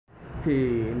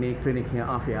Hii ni kliniki ya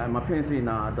afya ya mapenzi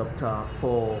na Dr.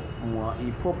 Paul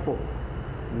Mwaipopo.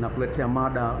 Nakuletea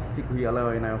mada siku hii ya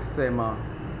leo inayosema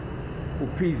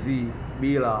Kupizz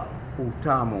bila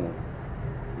utamu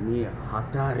ni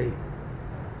hatari.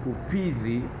 Kupizz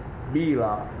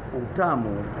bila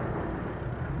utamu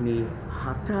ni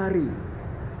hatari.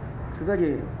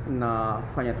 Msikilizaji,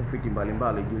 nafanya tafiti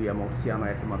mbalimbali juu ya mahusiano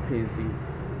ya kimapenzi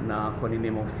na kwa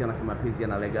nini mahusiano ya kimapenzi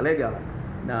yanalegalega,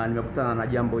 na nimekutana na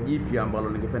jambo jipya ambalo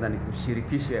ningependa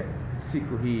nikushirikishe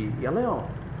siku hii ya leo.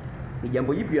 Ni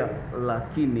jambo jipya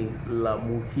lakini la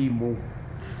muhimu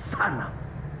sana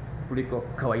kuliko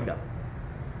kawaida.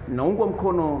 Naungwa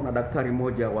mkono na daktari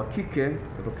mmoja wa kike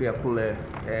kutokea kule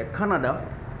Canada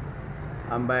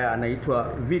ambaye anaitwa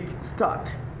Vic Start,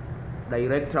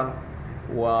 director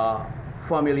wa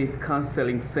Family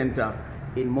Counseling Center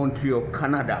in Montreal,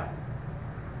 Canada.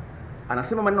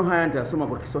 Anasema maneno haya, nitasoma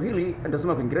kwa Kiswahili,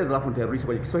 nitasoma kwa Kiingereza alafu nitarudisha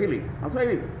kwa Kiswahili. Anasema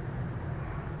hivi: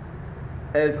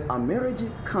 As a marriage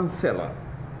counselor,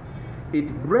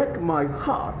 it breaks my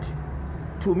heart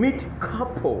to meet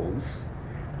couples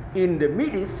in the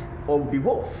midst of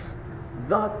divorce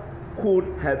that could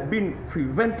have been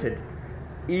prevented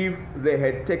if they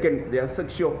had taken their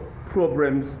sexual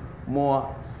problems more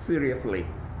seriously.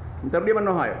 Nitarudia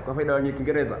maneno hayo kwa faida ya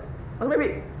Kiingereza. Anasema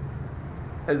hivi: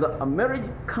 As a marriage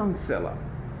counselor,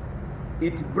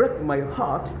 it breaks my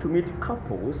heart to meet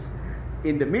couples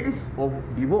in the midst of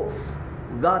divorce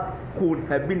that could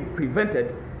have been prevented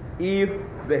if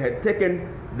they had taken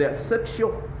their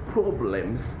sexual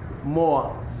problems more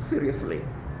seriously.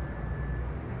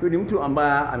 Huyu ni mtu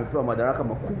ambaye amepewa madaraka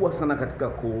makubwa sana katika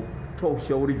kutoa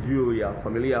ushauri juu ya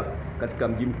familia katika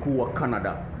mji mkuu wa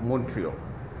Canada, Montreal.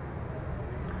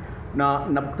 Na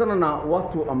nakutana na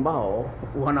watu ambao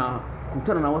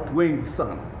wanakutana na watu wengi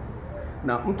sana,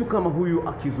 na mtu kama huyu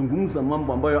akizungumza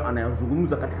mambo ambayo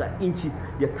anayazungumza katika nchi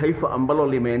ya taifa ambalo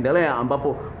limeendelea,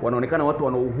 ambapo wanaonekana watu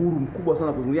wana uhuru mkubwa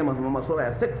sana kuzungumzia masuala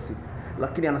ya seksi,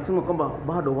 lakini anasema kwamba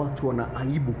bado watu wana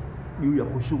aibu juu ya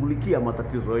kushughulikia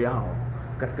matatizo yao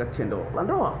katika tendo la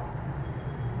ndoa.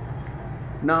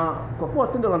 Na kwa kuwa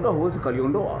tendo la ndoa huwezi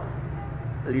kuliondoa,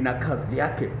 lina kazi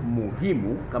yake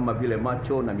muhimu kama vile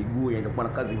macho na miguu yanakuwa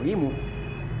na kazi muhimu,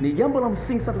 ni jambo la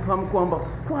msingi sana tufahamu kwamba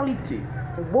quality,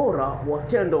 ubora wa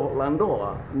tendo la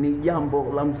ndoa ni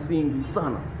jambo la msingi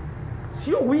sana.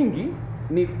 Sio wingi,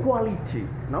 ni quality.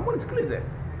 Naomba nisikilize.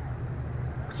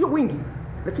 Sio wingi,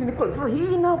 lakini ni quality. Sasa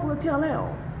hii nakuletea leo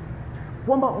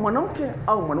kwamba mwanamke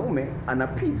au mwanaume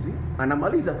anapizz,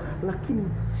 anamaliza, lakini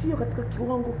sio katika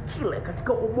kiwango kile,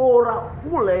 katika ubora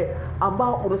ule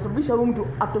ambao unasababisha huyu mtu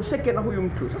atosheke na huyu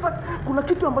mtu. Sasa kuna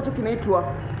kitu ambacho kinaitwa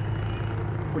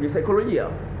kwenye saikolojia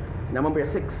na mambo ya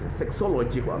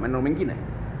sexology kwa maneno mengine,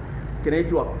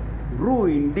 kinaitwa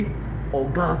ruined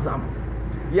orgasm.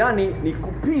 Yaani ni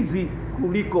kupizz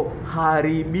kuliko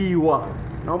haribiwa.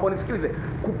 Naomba nisikilize.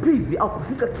 Kupizz au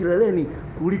kufika kileleni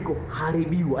kuliko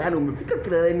haribiwa. Yaani umefika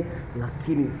kileleni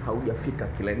lakini haujafika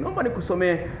kileleni. Naomba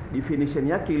nikusomee definition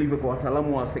yake ilivyo kwa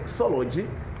wataalamu wa sexology,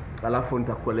 alafu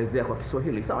nitakuelezea kwa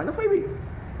Kiswahili. Sawa? Inasema hivi: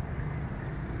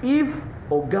 If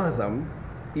orgasm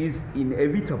is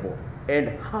inevitable and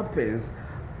happens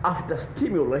after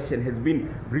stimulation has been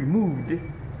removed,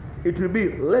 it will be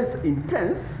less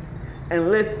intense and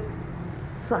less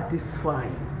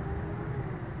satisfying.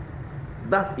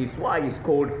 That is why it's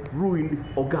called ruined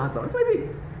orgasm. Sasa hivi,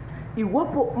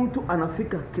 iwapo mtu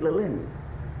anafika kileleni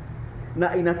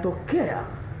na inatokea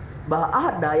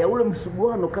baada ya ule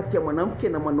msuguano kati ya mwanamke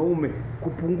na mwanaume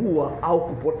kupungua au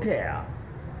kupotea,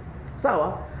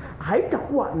 sawa,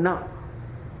 haitakuwa na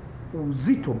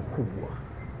uzito mkubwa.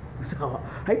 Sawa,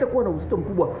 haitakuwa na uzito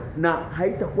mkubwa na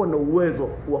haitakuwa na uwezo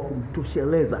wa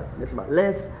kumtosheleza. Nasema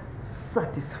less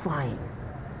satisfying.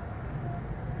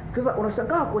 Sasa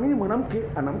unashangaa kwa nini mwanamke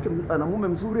ana mume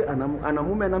mzuri, ana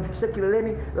mume anamfikisha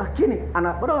kileleni, lakini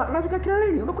bado anafika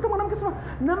kileleni. Unakuta mwanamke sema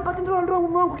nampa tendo la ndoa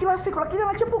mume wangu kila siku, lakini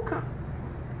anachepuka.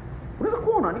 Unaweza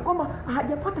kuona ni kwamba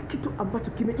hajapata kitu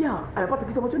ambacho kimejaa, anapata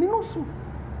kitu ambacho ni nusu.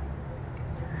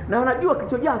 Na anajua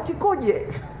kilichojaa kikoje.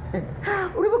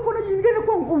 Unaweza kuona jingine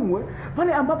kwa ngumu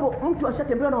pale ambapo mtu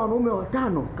ashatembea na wanaume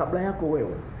 5 kabla yako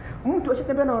wewe. Mtu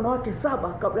ashatembea na wanawake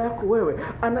 7 kabla yako wewe.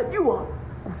 Anajua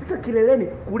kufika kileleni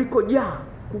kuliko jaa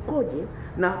kukoje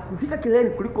na kufika kileleni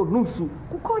kuliko nusu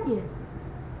kukoje.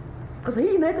 Sasa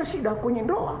hii inaleta shida kwenye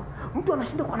ndoa. Mtu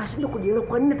anashindwa kujielewa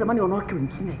kwa nini natamani wanawake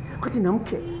wengine wakati na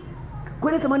mke.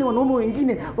 Kwa nini natamani wanaume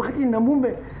wengine wakati nina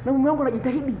mume na mume wangu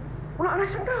anajitahidi.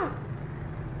 Anashangaa.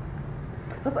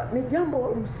 Sasa ni jambo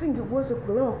la msingi uweze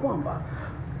kuelewa kwamba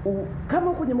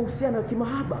kama kwenye mahusiano ya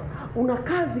kimahaba una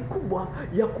kazi kubwa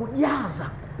ya kujaza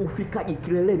ufikaji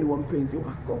kileleni wa mpenzi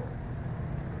wako.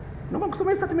 Naomba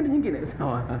kusomea statement nyingine.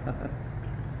 Sawa.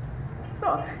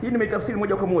 Sawa, hii nimetafsiri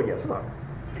moja kwa moja. Sasa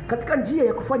katika njia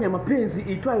ya kufanya mapenzi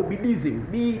iitwayo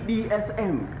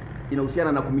BDSM,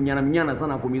 inahusiana na kuminyana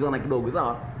sana, kumizana kidogo,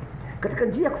 sawa? Katika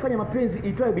njia ya kufanya mapenzi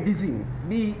iitwayo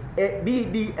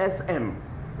BDSM,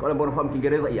 kwa wale ambao wanafahamu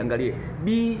Kiingereza iangalie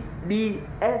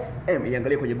BDSM,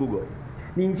 iangalie kwenye Google.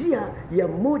 Ni njia ya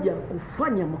mmoja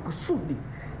kufanya makusudi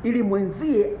ili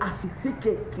mwenzie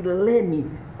asifike kileleni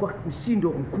kwa mshindo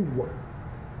mkubwa.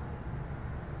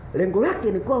 Lengo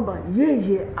lake ni kwamba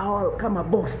yeye kama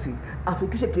bosi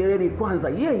afikishe kileleni kwanza,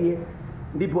 yeye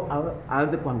ndipo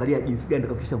aanze kuangalia jinsi gani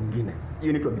atakafikisha mwingine. Hiyo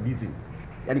inaitwa BDSM.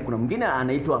 Yaani kuna mwingine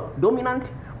anaitwa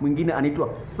dominant, mwingine anaitwa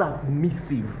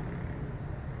submissive.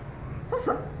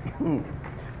 Sasa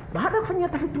baada ya kufanya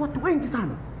tafiti watu wengi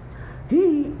sana,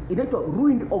 hii inaitwa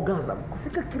ruined orgasm,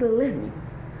 kufika kileleni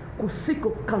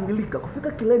kusikokamilika,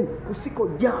 kufika kileleni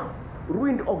kusikojaa,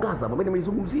 ruined orgasm ambayo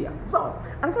nimeizungumzia. Sawa?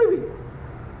 Anasema hivi,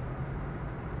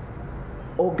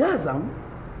 orgasm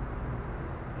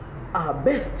are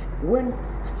best when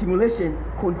stimulation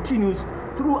continues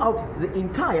throughout the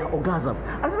entire orgasm.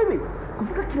 Anasema hivi,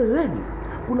 kufika kileleni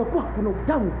kuna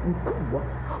utamu mkubwa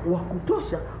wa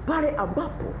kutosha pale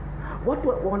ambapo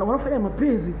watu wanafanya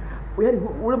mapenzi, yaani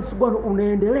ule msuguano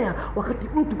unaendelea wakati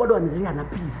mtu bado anaendelea na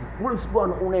pizi. Ule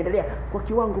msuguano unaendelea kwa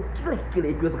kiwango kile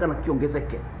ikiwezekana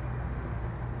kiongezeke.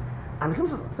 Anasema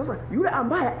sasa yule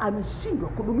ambaye ameshindwa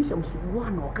kudumisha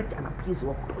msuguano wakati ana pizi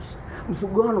wa kutosha,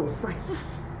 msuguano sahihi.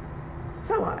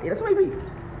 Sawa, inasema hivi,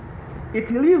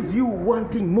 it leaves you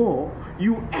wanting more,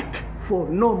 you ache for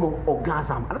normal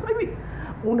orgasm. Anasema hivi,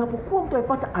 unapokuwa mtu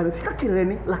amefika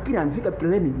kileleni lakini amefika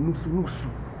kileleni nusu.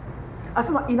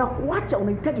 Anasema inakuacha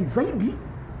unahitaji zaidi.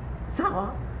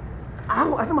 Sawa?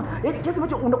 Au anasema kiasi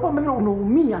ambacho unakuwa mbele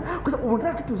unaumia kwa sababu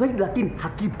unataka kitu zaidi lakini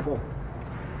hakipo.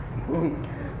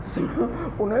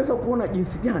 Unaweza kuona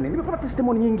jinsi gani. Nimepata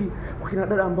testimony nyingi kwa kina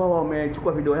dada ambao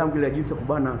wamechukua video yangu ile ya jinsi ya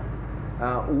kubana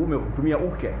uume kwa kutumia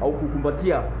uke au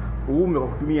kukumbatia uume kwa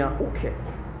kutumia uke.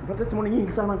 Nimepata testimony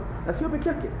nyingi sana, na sio peke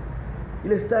yake.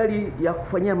 Ile style ya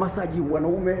kufanyia masaji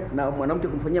wanaume na mwanamke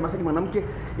kumfanyia masaji mwanamke,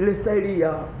 ile style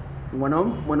ya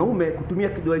mwanaume kutumia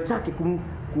kidole chake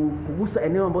kugusa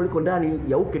eneo ambalo liko ndani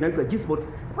ya uke inaitwa G-spot.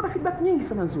 Nimepata feedback nyingi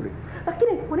sana nzuri.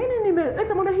 Lakini kwa nini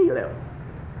nimeleta mada hii leo?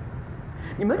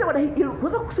 Nimeleta mada hii ili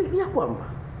kuweza kusaidia kwamba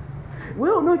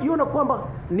wewe unaojiona kwamba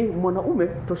ni mwanaume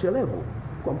toshelevu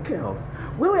kwa mkeo,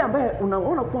 wewe ambaye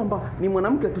unaona kwamba ni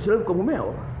mwanamke toshelevu kwa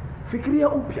mumeo, fikiria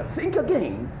upya, think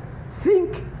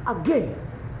again.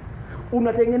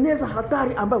 Unatengeneza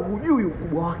hatari ambayo hujui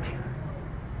ukubwa wake.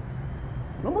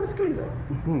 Naomba nisikilize.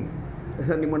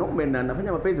 Ni mwanaume na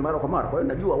nafanya mapenzi mara kwa mara, kwa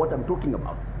hiyo najua what I'm talking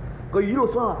about. Kwa hiyo hilo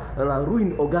swala la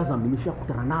ruined orgasm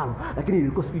nimeshakutana nalo, lakini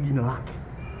nilikuwa sijui jina lake.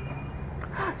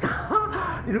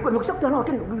 Nilikuwa nimeshakutana nalo,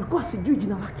 lakini nilikuwa sijui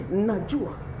jina lake.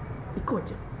 Najua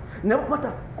ikoje.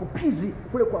 Ninapopata Kupizz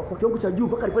kule kwa kiwango cha juu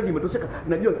mpaka ilikuwa nimetosheka,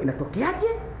 najua inatokeaje.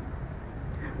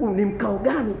 Ni mkao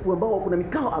gani ambao kuna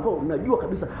mikao ambao unajua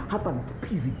kabisa hapa ni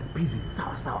Kupizz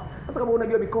sawa. Sasa kama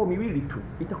unajua mikao miwili tu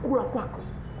itakula kwako,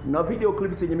 na video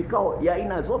clips yenye mikao ya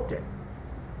aina zote.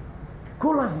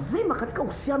 Kwa lazima katika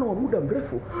uhusiano wa muda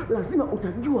mrefu lazima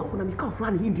utajua kuna mikao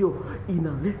fulani, hii ndio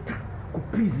inaleta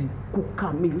Kupizz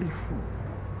kukamilifu.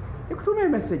 Nikutumia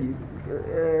message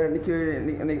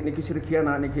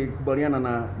nikikubaliana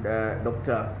na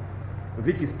Dr.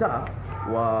 Vicky Star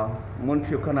wa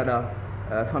Montreal, Canada,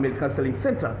 Family Counseling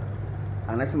Center.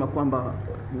 Anasema kwamba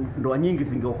ndoa nyingi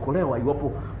zingeokolewa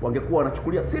iwapo wangekuwa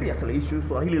wanachukulia seriously issue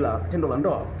swala hili la tendo la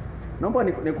ndoa. Naomba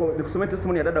nikusomee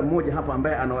testimony ya dada mmoja hapa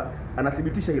ambaye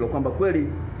anathibitisha hilo kwamba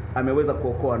kweli ameweza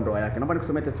kuokoa ndoa yake. Naomba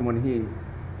nikusomee testimony hii.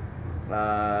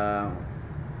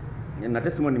 Na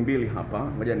testimony mbili hapa.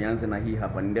 Ngoja nianze na hii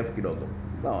hapa, ni ndefu kidogo.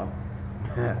 Sawa?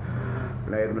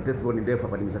 Kuna testimony ndefu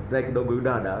hapa, nimeshatai kidogo huyu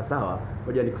dada. Sawa?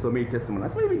 Ngoja nikusomee testimony.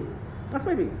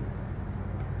 Nasema hivi.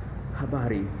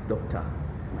 Habari dokta,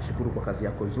 nashukuru kwa kazi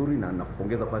yako nzuri na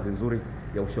nakupongeza kwa kazi nzuri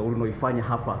ya ushauri unaoifanya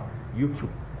hapa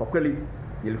YouTube. Kwa kweli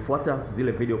nilifuata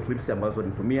zile video clips ambazo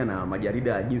nitumia na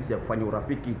majarida ya jinsi ya kufanya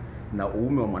urafiki na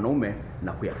uume wa mwanaume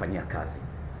na kuyafanyia kazi.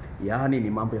 Yaani ni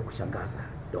mambo ya kushangaza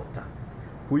dokta.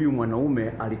 Huyu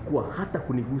mwanaume alikuwa hata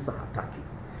kunigusa hataki.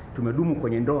 Tumedumu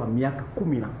kwenye ndoa miaka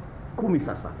 10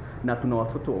 sasa na tuna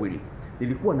watoto wawili.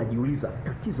 Nilikuwa najiuliza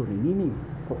tatizo ni nini?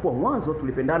 Kwa kuwa mwanzo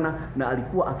tulipendana na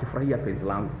alikuwa akifurahia penzi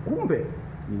langu. Kumbe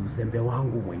ni uzembe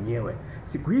wangu mwenyewe.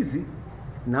 Siku hizi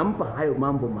nampa hayo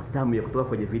mambo matamu ya kutoka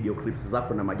kwenye video clips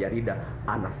zako na majarida.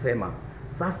 Anasema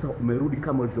sasa umerudi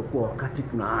kama ulivyokuwa wakati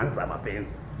tunaanza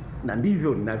mapenzi, na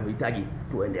ndivyo ninavyohitaji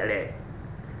tuendelee.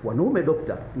 Wanaume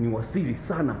dokta, ni wasiri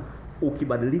sana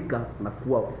ukibadilika na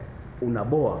kuwa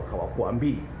unaboa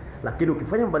hawakuambii, lakini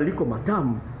ukifanya mabadiliko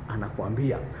matamu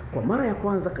anakuambia. Kwa mara ya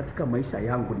kwanza katika maisha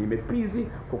yangu nimepizi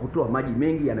kwa kutoa maji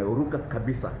mengi yanayoruka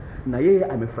kabisa, na yeye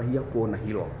amefurahia kuona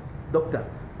hilo. Dokta,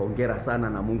 hongera sana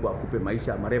na Mungu akupe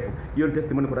maisha marefu. Hiyo ni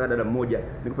testimony kwa dada mmoja.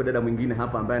 Nikupe dada mwingine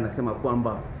hapa ambaye anasema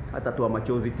kwamba hatatoa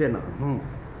machozi tena.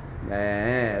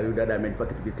 Huyu dada amenipa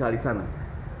kitu kikali sana.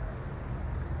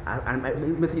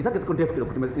 Message zake ziko ndefu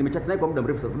kidogo. Nimechat naye kwa muda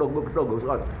mrefu sana, kidogo.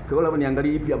 Kwa hiyo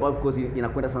niangalie ipi ambayo of course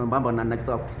inakwenda sana mbamba na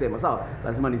ninachotaka kusema. Sawa,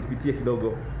 lazima nizipitie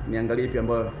kidogo. Niangalie ipi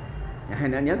ambayo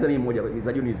nianze na moja,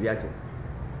 za juu niziache.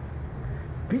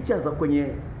 Picha za kwenye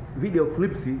video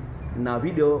clips na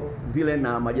video zile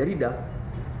na majarida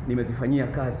nimezifanyia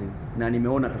kazi na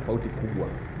nimeona tofauti kubwa.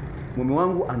 Mume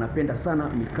wangu anapenda sana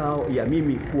mikao ya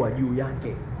mimi kuwa juu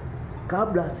yake.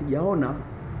 Kabla sijaona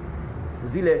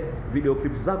zile video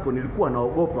clips zako nilikuwa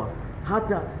naogopa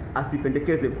hata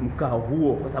asipendekeze mkao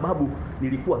huo, kwa sababu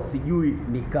nilikuwa sijui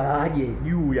nikaaje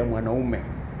juu ya mwanaume.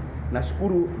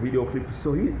 Nashukuru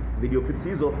video clips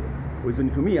hizo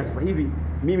ulizonitumia. Sasa hivi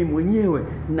mimi mwenyewe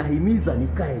nahimiza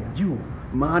nikae juu,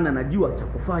 maana najua cha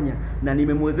kufanya, na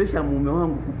nimemwezesha mume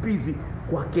wangu kupizi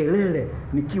kwa kelele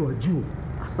nikiwa juu.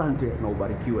 Asante na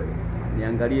ubarikiwe.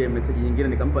 Niangalie message nyingine,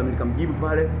 nikamjibu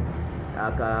pale,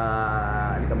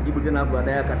 nikamjibu tena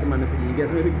baadaye akatuma message nyingine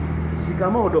sema hivi: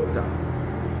 shikamoo dokta,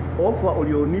 ofa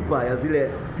ulionipa ya zile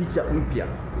picha mpya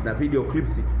na video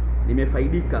clips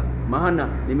nimefaidika, maana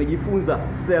nimejifunza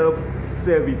self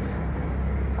service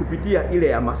kupitia ile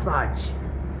ya massage.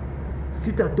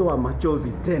 Sitatoa machozi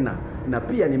tena, na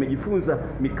pia nimejifunza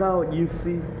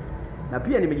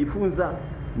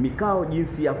mikao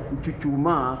jinsi ya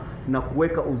kuchuchumaa na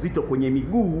kuweka uzito kwenye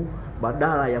miguu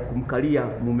badala ya kumkalia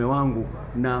mume wangu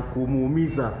na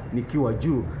kumuumiza nikiwa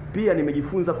juu. Pia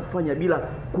nimejifunza kufanya bila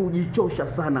kujichosha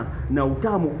sana na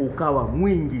utamu ukawa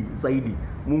mwingi zaidi.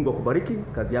 Mungu akubariki,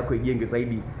 kazi yako ijenge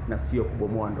zaidi na sio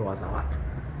kubomoa ndoa za watu.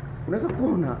 Unaweza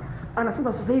kuona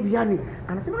anasema sasa hivi, yani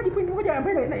anasema point moja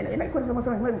ambayo inaikuwa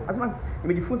anasema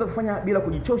nimejifunza kufanya bila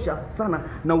kujichosha sana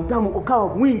na utamu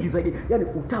ukawa mwingi zaidi. Yani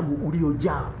utamu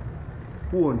uliojaa.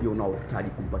 Huo ndio unaohitaji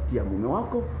kumpatia mume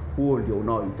wako, huo ndio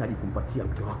unaohitaji kumpatia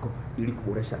mke wako ili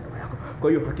kuboresha ndoa yako. Kwa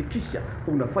hiyo hakikisha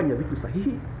unafanya vitu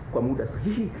sahihi kwa muda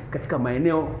sahihi katika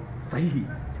maeneo sahihi.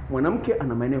 Mwanamke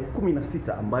ana maeneo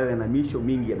 16 ambayo yana miisho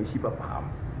mingi ya mishipa fahamu.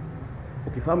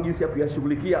 Ukifahamu jinsi ya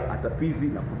kuyashughulikia atapizi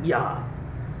na kujaa.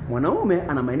 Mwanaume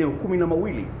ana maeneo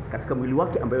 12 katika mwili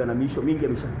wake ambayo yana miisho mingi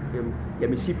ya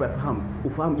mishipa ya fahamu.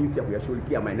 Ufahamu jinsi ya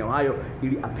kuyashughulikia maeneo hayo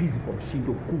ili apizi kwa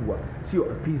mshindo mkubwa, sio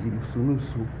apizi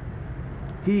nusu.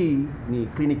 Hii ni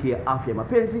kliniki ya afya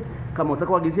mapenzi. Kama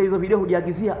unataka kuagizia hizo video,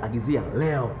 agizia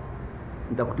leo.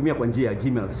 Nitakutumia kwa njia ya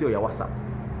Gmail, sio ya WhatsApp.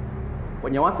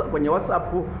 Kwenye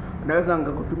WhatsApp naweza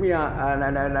nikakutumia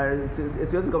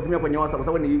siwezi kutumia kwenye WhatsApp kwa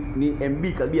sababu ni MB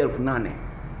karibia 8,000.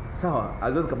 Sawa,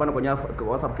 haziwezi kupanda kwenye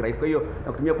WhatsApp kirahisi. Kwa hiyo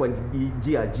nakutumia kwa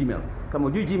njia ya Gmail. Kama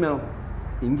hujui Gmail,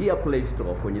 ingia Play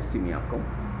Store kwenye simu yako.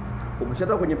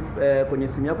 Ukishatoka kwenye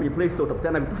simu yako kwenye Play Store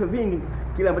utakutana na vitufe vingi.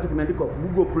 Kile ambacho kimeandikwa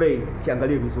Google Play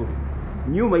kiangalie vizuri.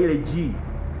 Nyuma ile G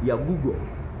ya Google,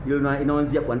 ile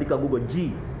inaanzia kuandika Google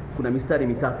G, kuna mistari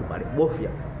mitatu pale. Bofya,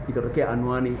 itatokea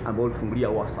anwani ambayo ulifungulia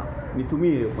WhatsApp.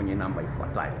 Nitumie kwenye namba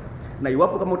ifuatayo. Na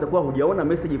iwapo kama utakuwa hujaona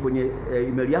message kwenye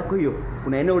email yako hiyo,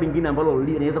 kuna eneo lingine ambalo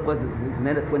linaweza kuwa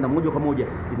zinaenda kwenda moja kwa moja,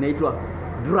 linaitwa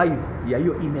drive ya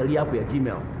hiyo email yako ya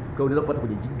Gmail. Kwa hiyo unaweza kupata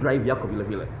kwenye drive yako vile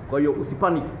vile. Kwa hiyo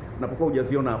usipanic unapokuwa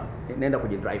hujaziona, nenda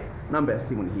kwenye drive. Namba ya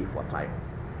simu ni hii ifuatayo: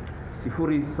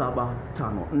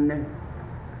 0754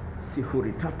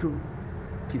 03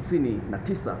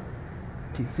 99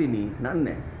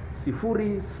 94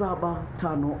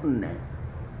 0754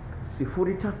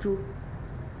 03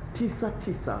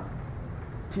 9994.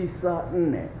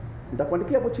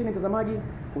 Nitakuandikia hapo chini mtazamaji,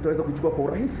 utaweza kuchukua kwa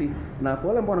urahisi. Na kwa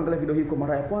wale ambao wanaangalia video hii kwa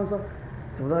mara ya kwanza,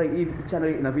 tafadhali, hii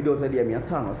channel ina video zaidi ya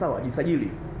 500. Sawa,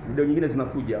 jisajili. Video nyingine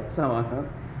zinakuja. Sawa,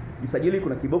 jisajili.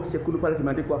 Kuna kibox chekundu pale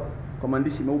kimeandikwa kwa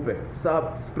maandishi meupe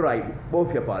subscribe.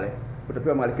 Bofya pale,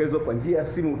 utapewa maelekezo kwa njia ya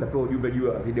simu, utapewa ujumbe juu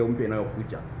ya video mpya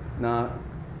inayokuja. Na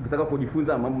ukitaka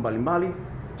kujifunza mambo mbalimbali,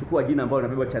 chukua jina ambalo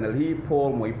linabeba channel hii,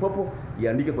 Paul Mwaipopo,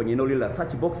 iandike kwenye eneo lile la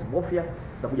search box, bofya,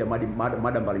 zitakuja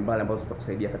mada mbalimbali ambazo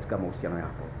zitakusaidia katika mahusiano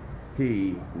yako.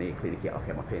 Hii ni kliniki ya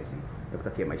afya mapenzi.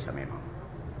 Nakutakia maisha mema.